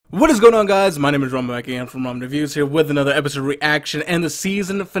What is going on, guys? My name is Ramen back again from Ramen Reviews here with another episode reaction and the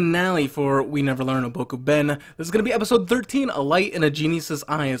season finale for We Never Learn of Boku Ben. This is going to be episode 13, A Light in a Genius's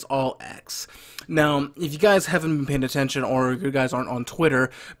Eye is All X. Now, if you guys haven't been paying attention or you guys aren't on Twitter,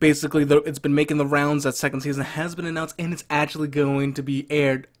 basically it's been making the rounds that second season has been announced and it's actually going to be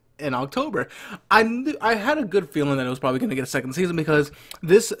aired in October. I had a good feeling that it was probably going to get a second season because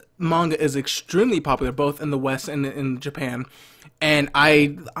this manga is extremely popular both in the West and in Japan. And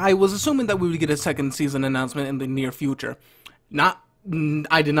I was assuming that we would get a second season announcement in the near future. I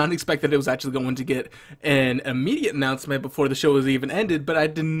did not expect that it was actually going to get an immediate announcement before the show was even ended, but I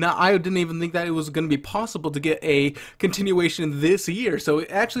didn't even think that it was going to be possible to get a continuation this year. So it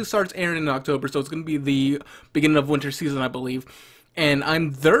actually starts airing in October, so it's going to be the beginning of winter season, I believe. And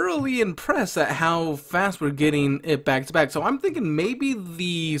I'm thoroughly impressed at how fast we're getting it back to back. So I'm thinking maybe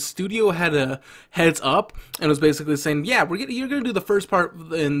the studio had a heads up and was basically saying, yeah, you're going to do the first part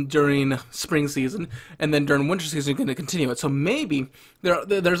during spring season, and then during winter season you're going to continue it. So maybe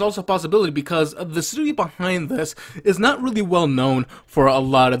there's also a possibility because the studio behind this is not really well known for a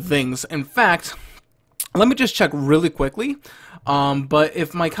lot of things. In fact, let me just check really quickly. But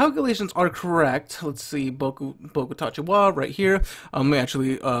if my calculations are correct, let's see, Bokutachi right here. Let me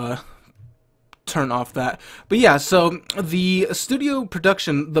actually turn off that. But yeah, so the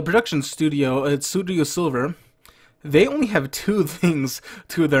production studio, it's Studio Silver. They only have two things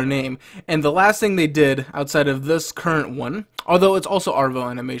to their name, and the last thing they did outside of this current one, although it's also Arvo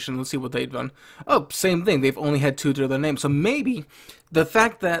Animation, let's see what they've done. Oh, same thing, they've only had two to their name. So maybe the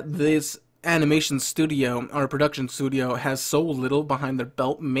fact that this animation studio or production studio has so little behind their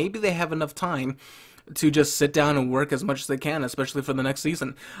belt, maybe they have enough time to just sit down and work as much as they can, especially for the next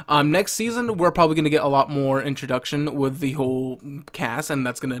season. Next season, we're probably going to get a lot more introduction with the whole cast, and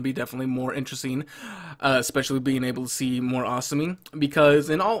that's going to be definitely more interesting, especially being able to see more Asumi, because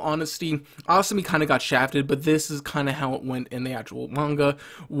in all honesty, Asumi kind of got shafted, but this is kind of how it went in the actual manga,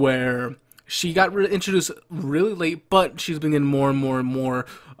 where she got introduced really late, but she's been getting more and more and more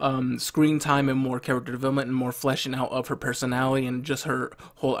screen time and more character development and more fleshing out of her personality and just her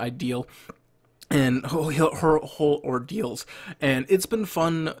whole ideal and her whole ordeals. And it's been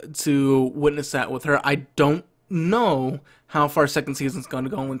fun to witness that with her. I don't know how far second season's going to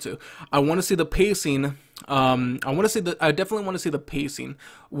go into. I want to see the pacing. I definitely want to see the pacing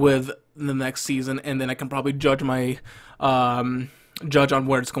with the next season, and then I can probably judge my judge on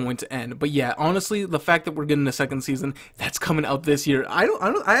where it's going to end. But yeah, honestly, the fact that we're getting a second season that's coming out this year, I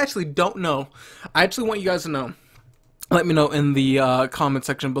actually don't know. I actually want you guys to know. Let me know in the comment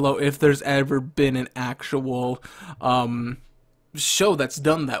section below if there's ever been an actual show that's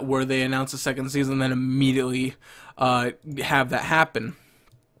done that, where they announce a second season and then immediately have that happen.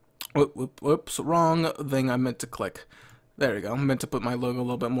 Whoops, wrong thing I meant to click. There we go. I meant to put my logo a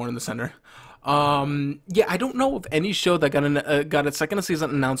little bit more in the center. Yeah, I don't know of any show that got its second season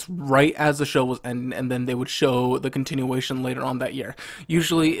announced right as the show was ending, and then they would show the continuation later on that year.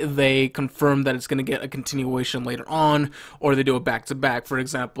 Usually they confirm that it's going to get a continuation later on, or they do a back-to-back, for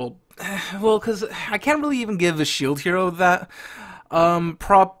example. Well, because I can't really even give the Shield Hero that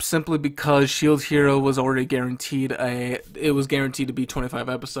prop, simply because Shield Hero was already guaranteed it was guaranteed to be 25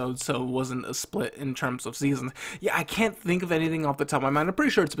 episodes, so it wasn't a split in terms of seasons. Yeah, I can't think of anything off the top of my mind. I'm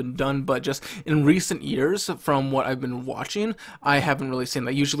pretty sure it's been done, but just in recent years, from what I've been watching, I haven't really seen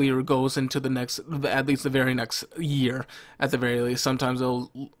that. Usually it goes into at least the very next year, at the very least. Sometimes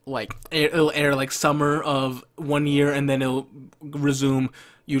it'll air like summer of one year, and then it'll resume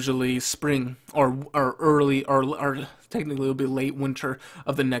usually spring or early or technically it'll be late winter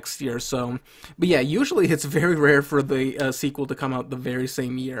of the next year. So, but yeah, usually it's very rare for the sequel to come out the very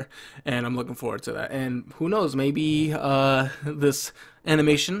same year, and I'm looking forward to that. And who knows, maybe this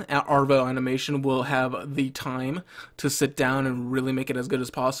animation at Arvo Animation will have the time to sit down and really make it as good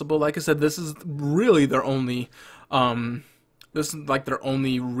as possible. Like I said, this is really their only this is like their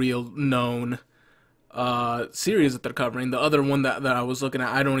only real known series that they're covering. The other one that I was looking at,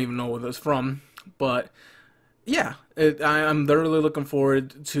 I don't even know where it's from, but yeah, I'm thoroughly looking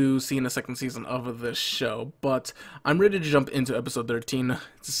forward to seeing a second season of this show. But I'm ready to jump into episode 13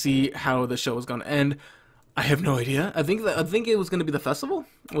 to see how the show is going to end. I have no idea. I think it was going to be the festival.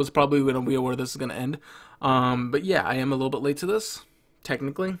 It was probably going to be where this is going to end. But yeah, I am a little bit late to this.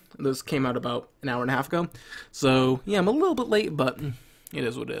 Technically, this came out about an hour and a half ago, so yeah, I'm a little bit late, but it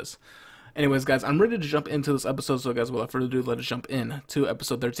is what it is. Anyways, guys, I'm ready to jump into this episode, so guys, without further ado, let us jump in to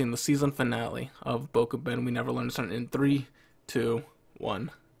episode 13, the season finale of Boku Ben We Never Learn to Start in 3, 2,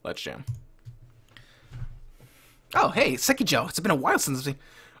 1, let's jam. Oh, hey, Sekijo, it's been a while since we...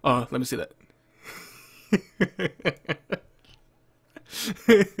 let me see that.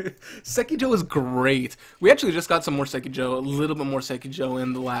 Sekijo is great. We actually just got some more Sekijo, a little bit more Sekijo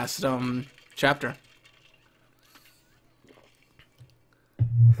in the last chapter.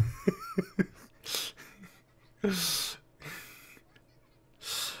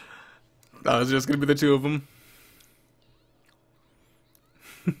 Oh, it's just gonna be the two of them.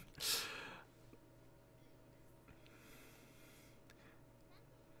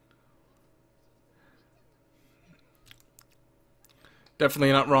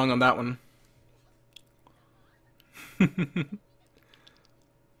 Definitely not wrong on that one.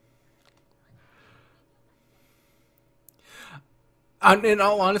 In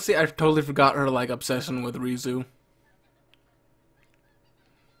all honesty, I totally forgot her like obsession with Rizu.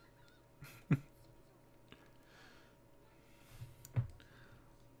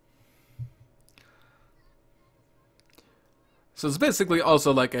 So it's basically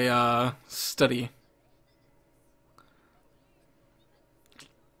also like a study.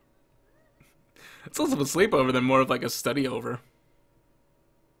 It's less of a sleepover than more of like a study over.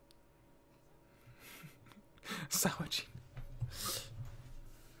 Sawaji.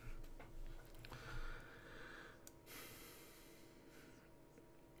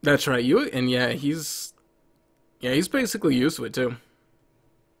 That's right, you and yeah, he's basically used to it too.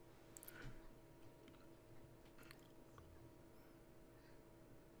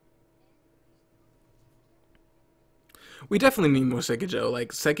 We definitely need more Sekijo.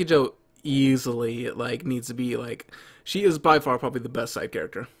 Like Sekijo easily like needs to be like she is by far probably the best side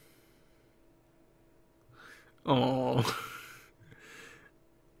character. Oh.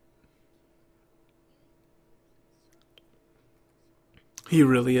 He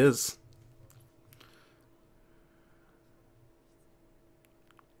really is.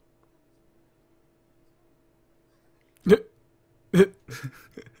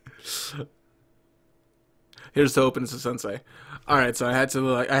 Here's to open to Sensei. Alright, so I had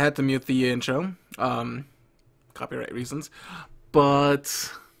to mute the intro. Copyright reasons. But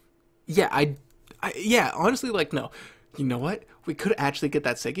yeah, yeah, honestly, like, no. You know what? We could actually get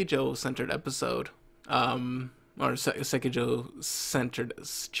that Sekijo centered episode. Or Sekijo centered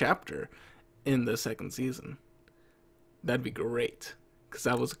chapter in the second season. That'd be great. Because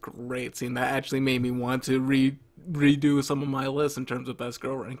that was a great scene. That actually made me want to redo some of my lists in terms of best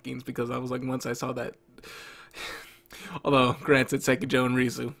girl rankings. Because I was like, once I saw that. Although, granted, Sekijo and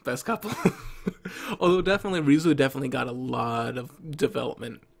Rizu, best couple. Although, Rizu definitely got a lot of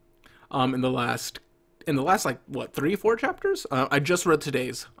development in the last like, what, 3-4 chapters? I just read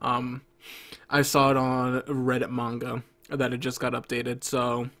today's. I saw it on Reddit manga that it just got updated,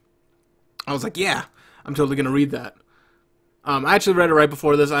 so I was like, yeah, I'm totally gonna read that. I actually read it right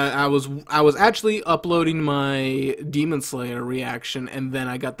before this. I was actually uploading my Demon Slayer reaction, and then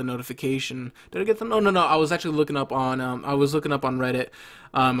I got the notification. Did I get the no? I was actually looking up on Reddit. I was looking up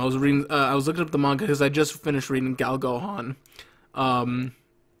the manga because I just finished reading Gal Gohan.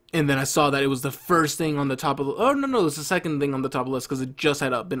 And then I saw that it was the first thing on the top of the... Oh, no, it was the second thing on the top of the list because it just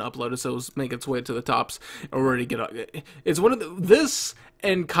had been uploaded, so it was making its way to the tops. Already get up. It's one of the... This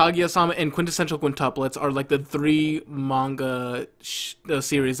and Kaguya-sama and Quintessential Quintuplets are like the three manga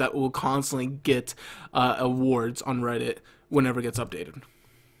series that will constantly get awards on Reddit whenever it gets updated.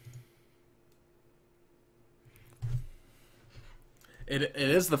 It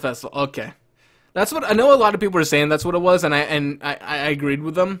is the festival. Okay. That's what I know. A lot of people are saying that's what it was, and I agreed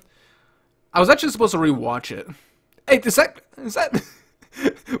with them. I was actually supposed to rewatch it. Hey, is that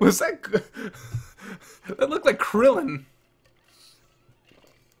was that that looked like Krillin?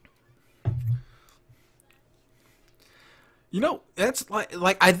 You know, that's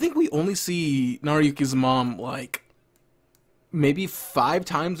like I think we only see Naruyuki's mom like maybe 5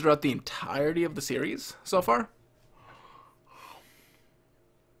 times throughout the entirety of the series so far.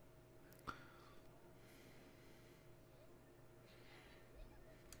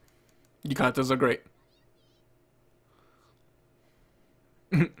 Yukatas are great.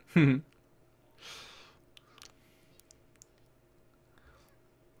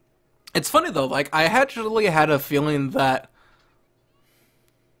 It's funny though, like I actually had a feeling that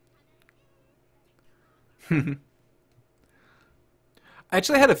I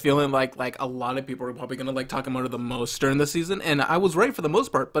actually had a feeling like a lot of people were probably gonna like talk about her the most during the season, and I was right for the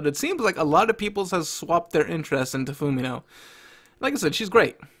most part, but it seems like a lot of people has swapped their interest into Fumino. Like I said, she's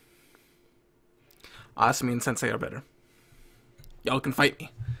great. Asumi and Sensei are better. Y'all can fight me.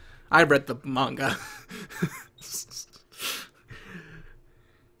 I read the manga.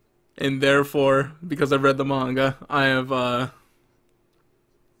 And therefore, because I've read the manga, I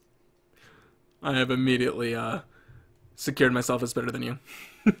have immediately secured myself as better than you.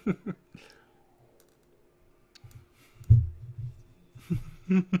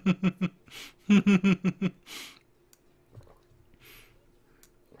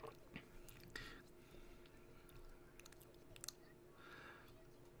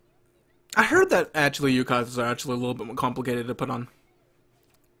 I heard that actually yukatas are actually a little bit more complicated to put on.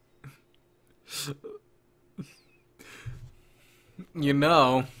 You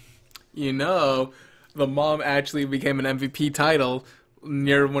know, the mom actually became an MVP title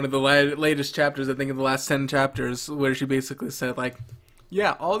near one of the latest chapters, I think in the last 10 chapters, where she basically said, like,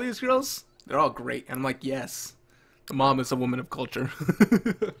 yeah, all these girls, they're all great. And I'm like, yes, the mom is a woman of culture.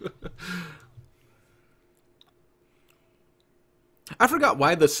 I forgot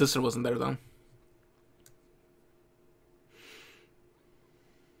why the sister wasn't there, though.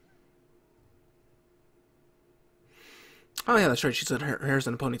 Oh, yeah, that's right. She said her hair's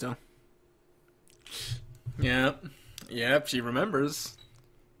in a ponytail. Yep. Yep, she remembers.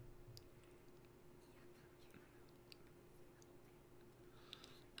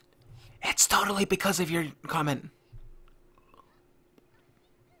 It's totally because of your comment.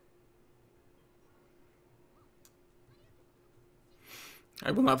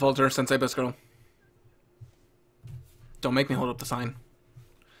 I will not falter, Sensei Best Girl. Don't make me hold up the sign.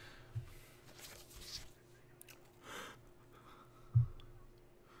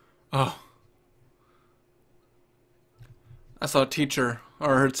 Oh. I saw a teacher,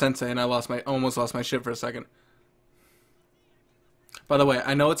 or heard Sensei, and I almost lost my shit for a second. By the way,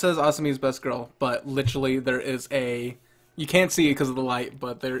 I know it says Asami's Best Girl, but literally there is a... You can't see it because of the light,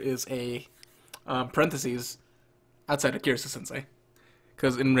 but there is a parentheses outside of Kirisa Sensei.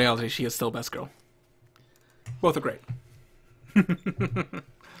 Because in reality, she is still Best Girl. Both are great.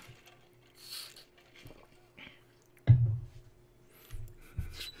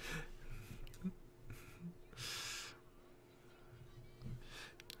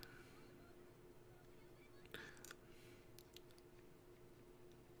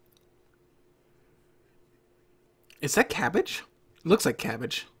 Is that cabbage? It looks like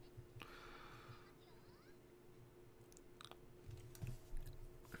cabbage.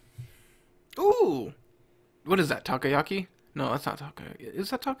 Ooh! What is that, takoyaki? No, that's not takoyaki.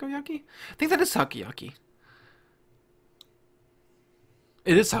 Is that takoyaki? I think that is takoyaki.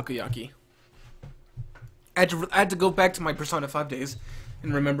 It is takoyaki. I had to go back to my Persona 5 days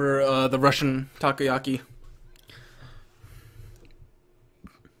and remember the Russian takoyaki.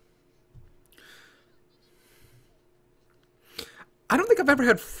 I don't think I've ever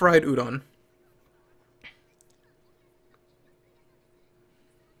had fried udon.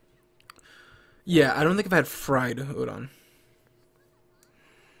 Yeah, I don't think I've had fried udon.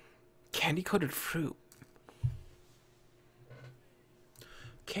 Candy-coated fruit.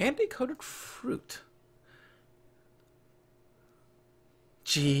 Candy-coated fruit.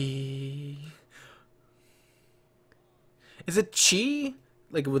 Gee. Is it chi?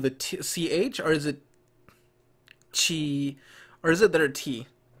 Like with a ch? Or is it chi? Or is it there a T?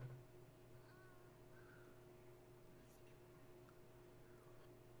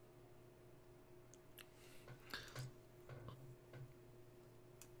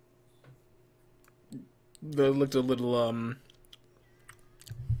 That looked a little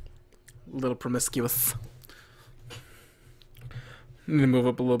promiscuous. I need to move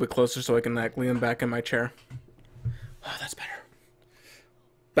up a little bit closer so I can lean back in my chair. Oh, that's better.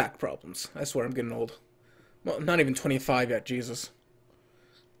 Back problems. I swear I'm getting old. Well, not even 25 yet, Jesus.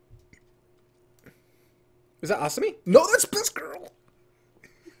 Is that Asami? No, that's Best Girl!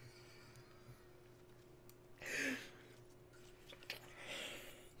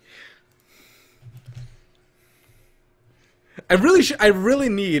 I really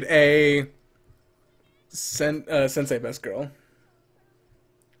need a Sensei Best Girl.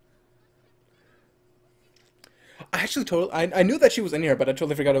 I knew that she was in here, but I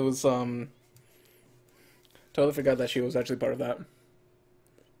totally forgot it was, totally forgot that she was actually part of that.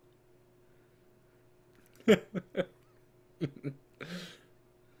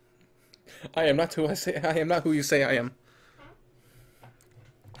 I am not who I am not who you say I am.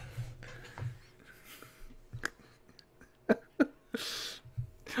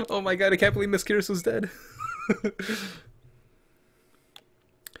 Oh my god, I can't believe Miss Kirisa's dead.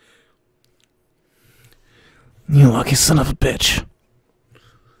 You lucky son of a bitch.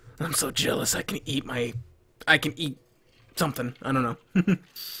 I'm so jealous I can eat something. I don't know.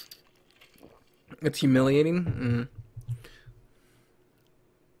 It's humiliating. Mm.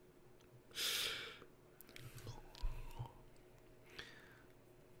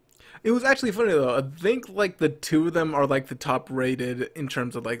 It was actually funny though. I think like the two of them are like the top rated in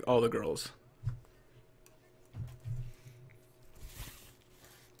terms of like all the girls.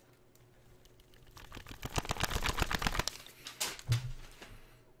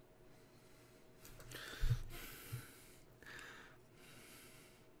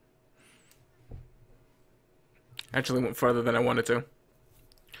 Actually went farther than I wanted to.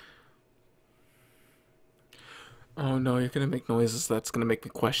 Oh no, you're gonna make noises that's gonna make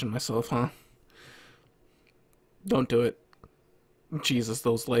me question myself, huh? Don't do it. Jesus,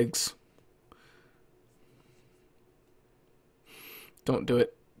 those legs. Don't do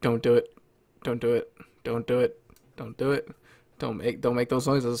it. Don't do it. Don't do it. Don't do it. Don't do it. Don't make those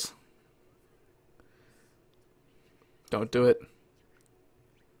noises. Don't do it.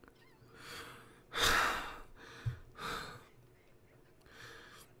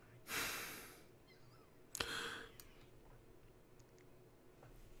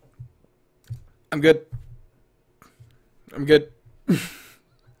 I'm good. I'm good.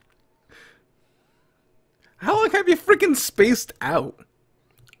 How long have you freaking spaced out?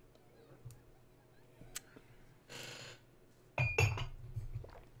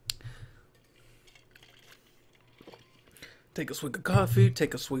 Take a swig of coffee,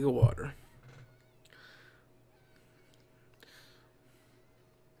 take a swig of water.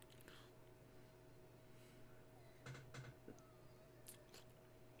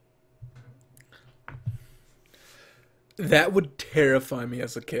 That would terrify me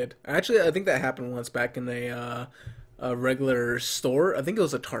as a kid. Actually, I think that happened once back in a regular store. I think it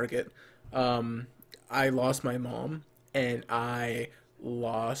was a Target. I lost my mom, and I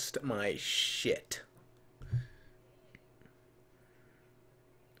lost my shit.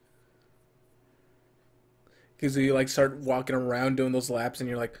 Because you like start walking around doing those laps, and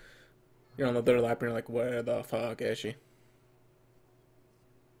you're on the third lap, and you're like, where the fuck is she?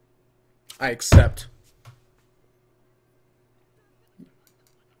 I accept.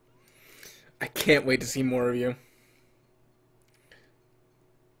 I can't wait to see more of you.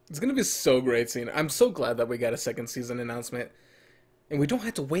 It's gonna be so great seeing it. I'm so glad that we got a second season announcement. And we don't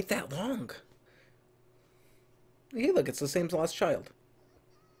have to wait that long. Hey, look, it's the same Lost Child.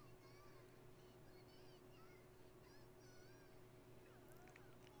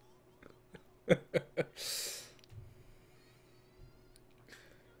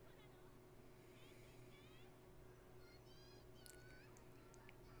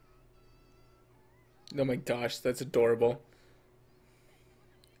 Oh my gosh, that's adorable.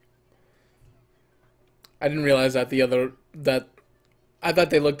 I didn't realize that that I thought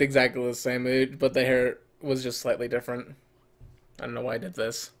they looked exactly the same, but the hair was just slightly different. I don't know why I did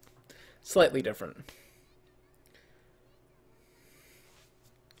this. Slightly different.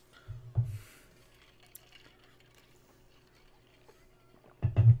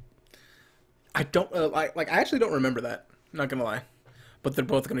 I don't I actually don't remember that. Not gonna lie, but they're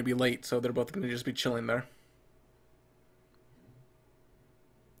both gonna be late, so they're both gonna just be chilling there.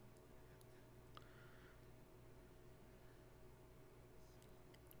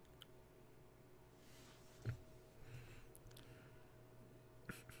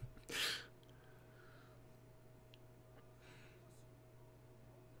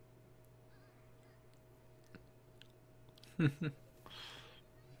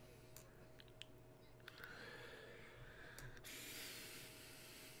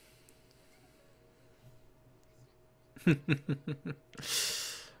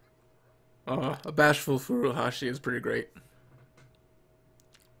 A bashful Furuhashi is pretty great.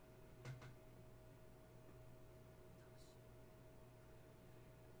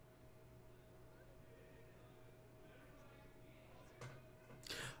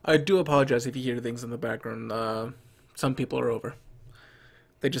 I do apologize if you hear things in the background. Some people are over.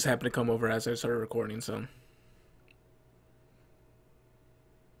 They just happened to come over as I started recording, so.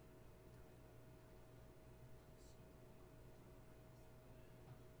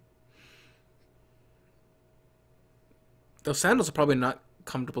 Those sandals are probably not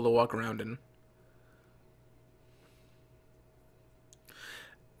comfortable to walk around in.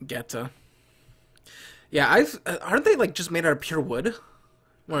 Geta. Yeah, aren't they like just made out of pure wood?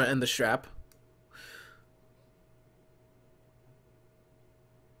 Or in the strap.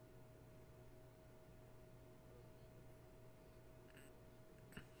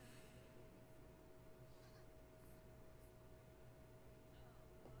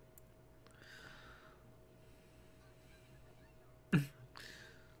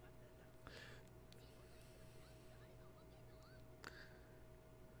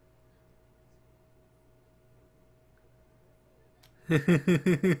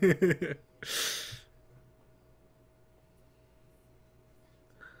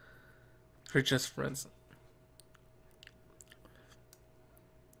 We're just friends.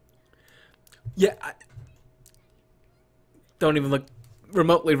 Yeah, don't even look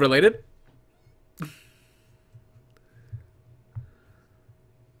remotely related.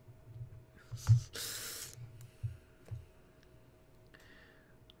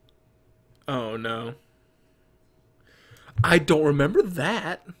 Oh no. I don't remember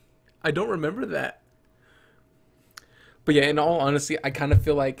that. I don't remember that. But yeah, in all honesty, I kind of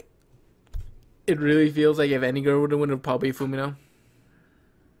feel like it really feels like if any girl would have won, it would probably be Fumino.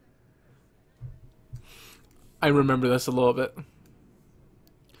 I remember this a little bit.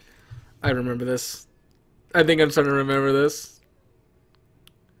 I remember this. I think I'm starting to remember this.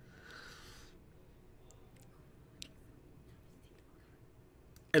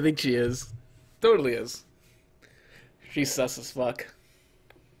 I think she is. Totally is. She's sus as fuck.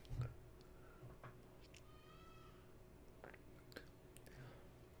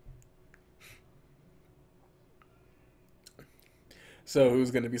 So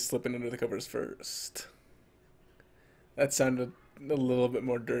who's gonna be slipping under the covers first? That sounded a little bit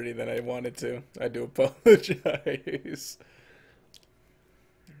more dirty than I wanted to. I do apologize.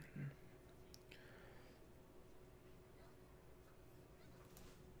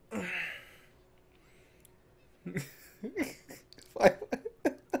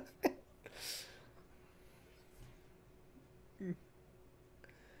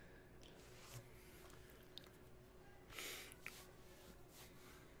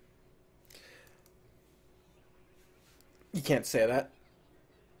 You can't say that.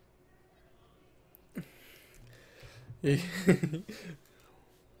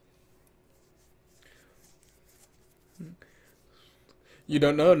 You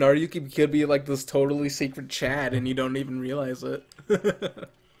don't know. Naruyuki could be like this totally secret Chad and you don't even realize it.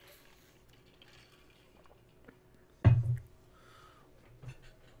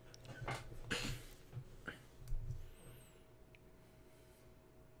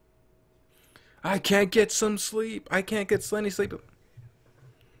 I can't get some sleep. I can't get any sleep.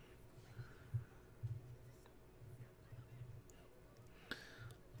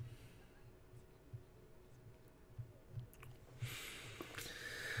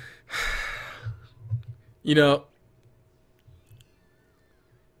 You know,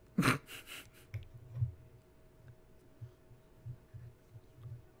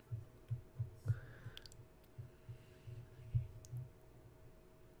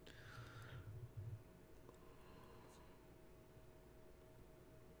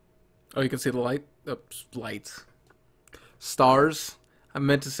 oh, you can see the light. Oops, lights. Stars. I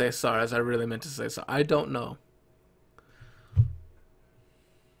meant to say stars. I really meant to say stars. I don't know.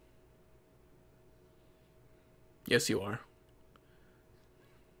 Yes, you are.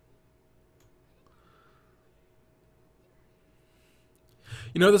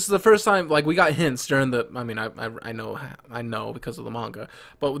 You know, this is the first time, like, we got hints during the. I mean, I know because of the manga,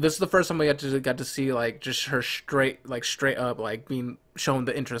 but this is the first time we got to see like just her straight up like being shown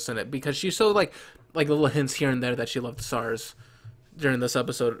the interest in it because she showed like little hints here and there that she loved SARS during this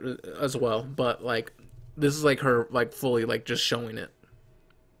episode as well. But like, this is like her like fully like just showing it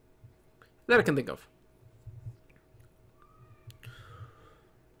that I can think of.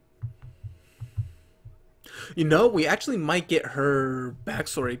 You know, we actually might get her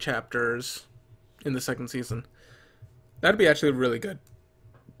backstory chapters in the second season. That'd be actually really good.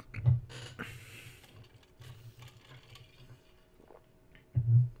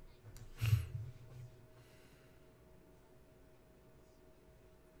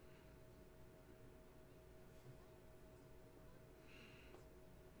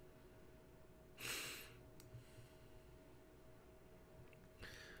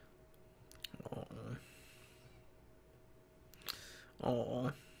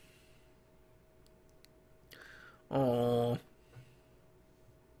 Oh, oh,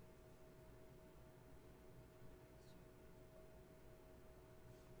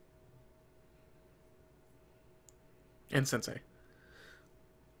 and Sensei.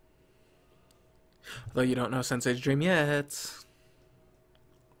 Although you don't know Sensei's dream yet.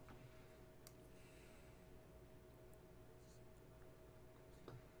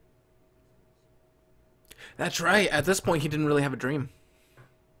 That's right. At this point, he didn't really have a dream.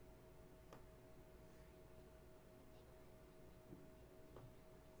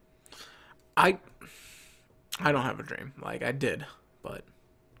 I I don't have a dream. Like I did, but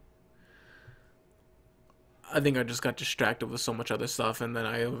I think I just got distracted with so much other stuff, and then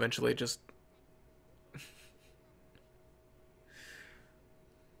I eventually just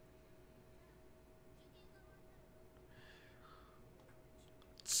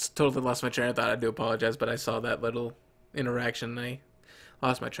totally lost my train of thought. I do apologize, but I saw that little interaction and I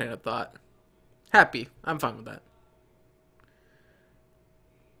lost my train of thought. Happy. I'm fine with that.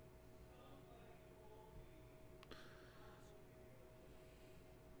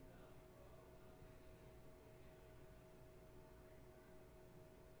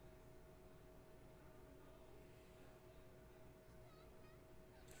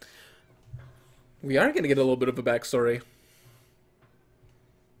 We are going to get a little bit of a backstory.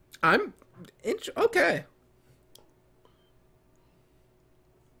 I'm okay.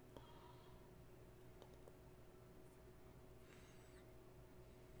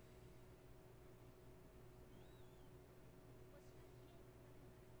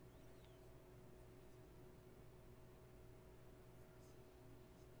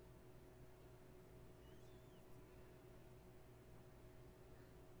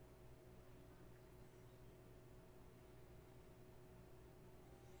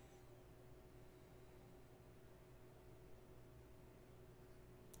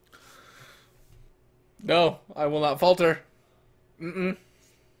 No, I will not falter. Mm-mm.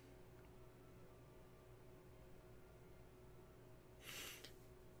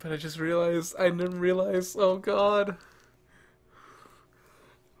 But I just realized, I didn't realize, oh god.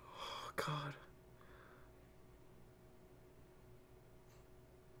 Oh god.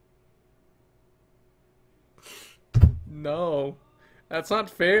 No. That's not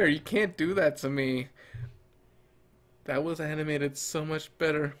fair. You can't do that to me. That was animated so much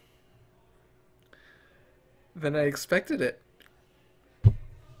better than I expected it.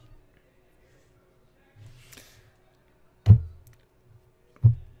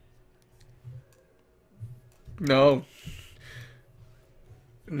 No.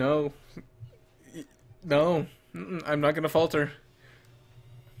 No. No. Mm-mm, I'm not gonna falter.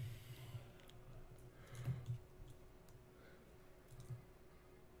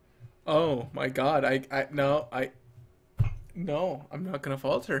 Oh my god. No, I'm not gonna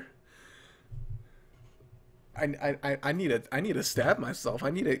falter. I need to stab myself.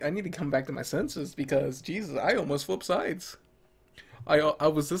 I need to come back to my senses because Jesus, I almost flipped sides. I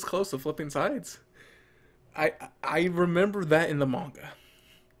was this close to flipping sides. I I remember that in the manga,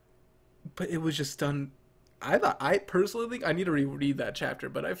 but it was just done. I personally think I need to reread that chapter,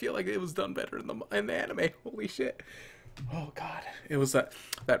 but I feel like it was done better in the anime. Holy shit! Oh god, it was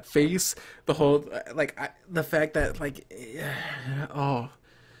that face, the whole the fact that oh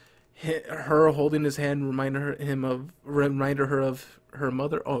her holding his hand reminded her of her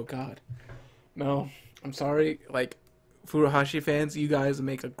mother. Oh god, no, I'm sorry. Like Furuhashi fans, you guys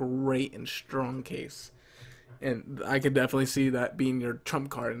make a great and strong case, and I could definitely see that being your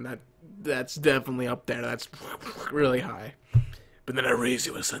trump card, and that's definitely up there. That's really high. But then I raise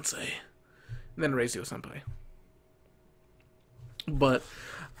you a sensei, and then raise you a senpai. But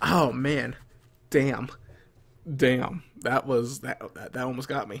oh man, damn, damn, that almost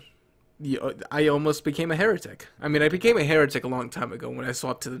got me. I almost became a heretic. I mean, I became a heretic a long time ago when I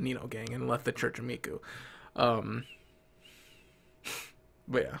swapped to the Nino gang and left the Church of Miku. Um,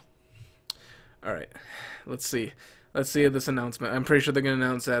 but yeah. All right. Let's see. Let's see this announcement. I'm pretty sure they're gonna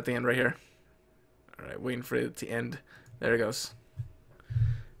announce that at the end right here. All right, waiting for it to end. There it goes.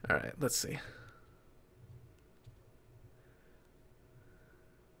 All right. Let's see.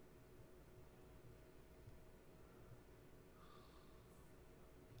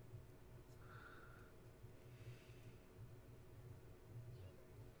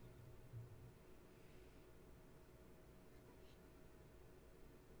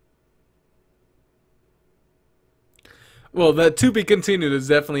 Well, the to be continued is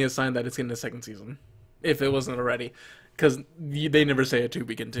definitely a sign that it's getting a second season, if it wasn't already, because they never say a to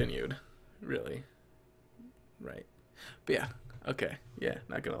be continued, really, right? But yeah, okay, yeah,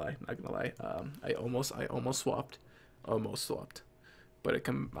 not gonna lie, not gonna lie. I almost swapped, but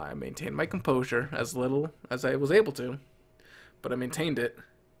I maintained my composure as little as I was able to, but I maintained it,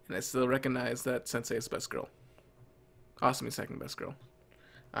 and I still recognize that Sensei is best girl. Asumi's second best girl.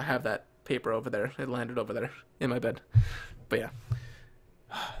 I have that paper over there. It landed over there in my bed. But yeah,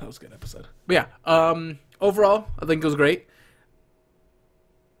 that was a good episode. But yeah, overall, I think it was great.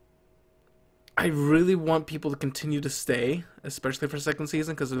 I really want people to continue to stay, especially for second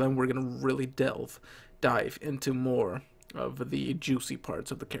season, because then we're gonna really dive into more of the juicy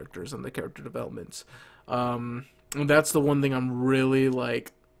parts of the characters and the character developments. And that's the one thing I'm really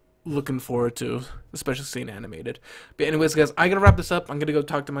looking forward to, especially seeing animated. But anyways, guys, I gotta wrap this up. I'm gonna go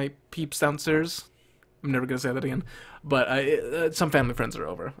talk to my peeps downstairs. I'm never gonna say that again. But some family friends are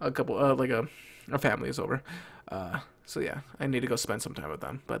over. A couple, a family is over. So yeah, I need to go spend some time with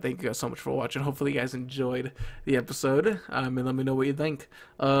them. But thank you guys so much for watching. Hopefully you guys enjoyed the episode. And let me know what you think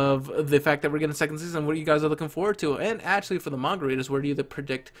of the fact that we're getting a second season. What you guys are looking forward to. And actually for the manga readers, where do you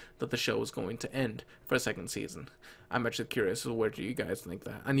predict that the show is going to end for a second season? I'm actually curious. So where do you guys think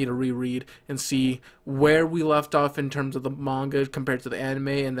that? I need to reread and see where we left off in terms of the manga compared to the anime.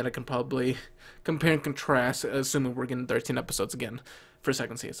 And then I can probably compare and contrast, assuming we're getting 13 episodes again for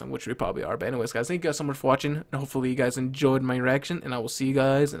second season, which we probably are. But anyways, guys, thank you guys so much for watching, and hopefully you guys enjoyed my reaction, and I will see you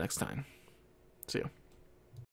guys next time. See you.